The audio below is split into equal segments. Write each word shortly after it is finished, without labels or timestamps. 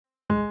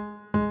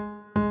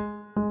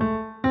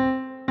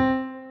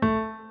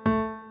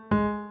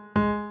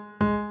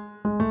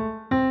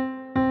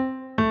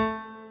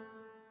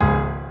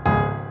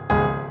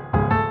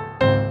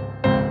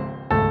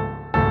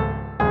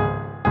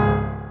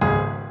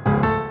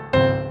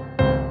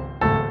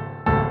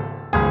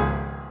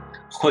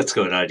What's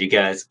going on, you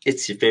guys?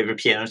 It's your favorite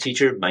piano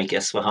teacher, Mike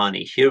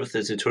Esfahani, here with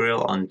a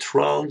tutorial on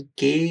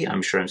TROLLGE,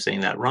 I'm sure I'm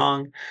saying that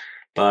wrong,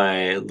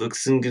 by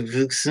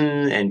LXNGVX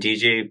and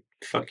DJ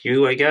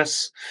FKU, I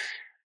guess.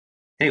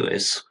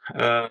 Anyways,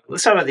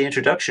 let's talk about the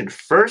introduction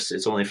first.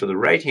 It's only for the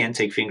right hand.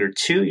 Take finger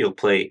 2, you'll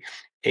play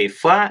A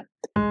flat,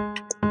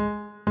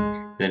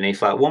 then A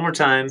flat one more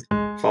time,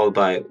 followed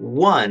by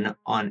 1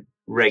 on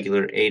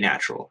regular A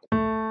natural.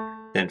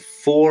 Then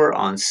 4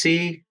 on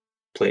C,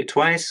 play it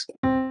twice.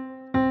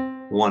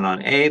 1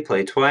 on A,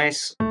 play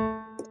twice,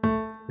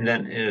 and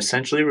then it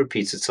essentially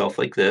repeats itself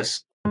like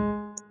this.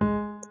 And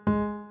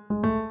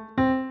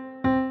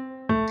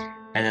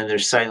then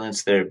there's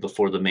silence there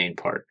before the main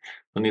part.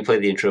 Let me play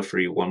the intro for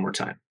you one more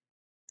time.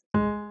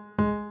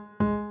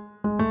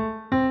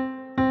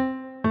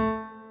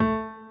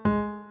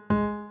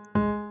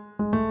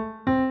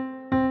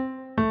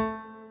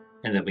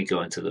 And then we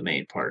go into the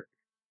main part.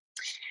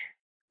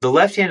 The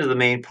left hand of the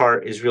main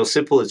part is real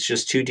simple. It's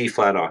just 2 D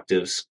flat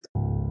octaves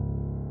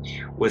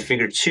with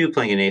finger 2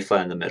 playing an A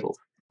flat in the middle.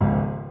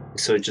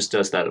 So it just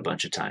does that a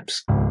bunch of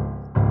times.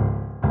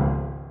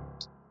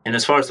 And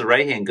as far as the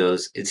right hand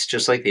goes, it's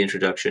just like the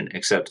introduction,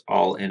 except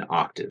all in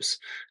octaves.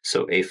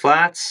 So A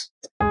flats,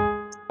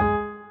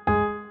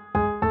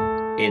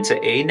 into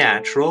A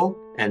natural,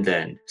 and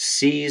then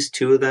C's,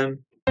 2 of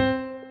them,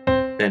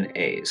 then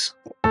A's.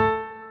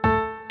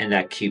 And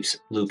that keeps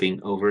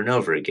looping over and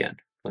over again.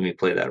 Let me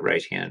play that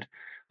right hand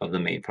of the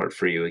main part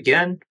for you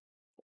again.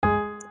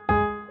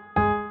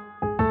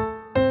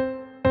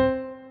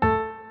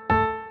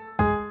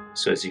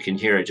 So as you can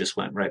hear, I just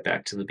went right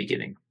back to the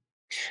beginning.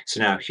 So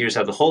now here's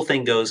how the whole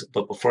thing goes.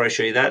 But before I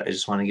show you that, I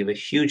just want to give a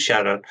huge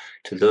shout out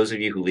to those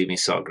of you who leave me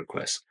song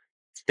requests.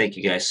 Thank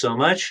you guys so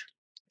much.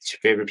 It's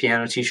your favorite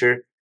piano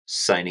teacher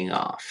signing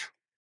off.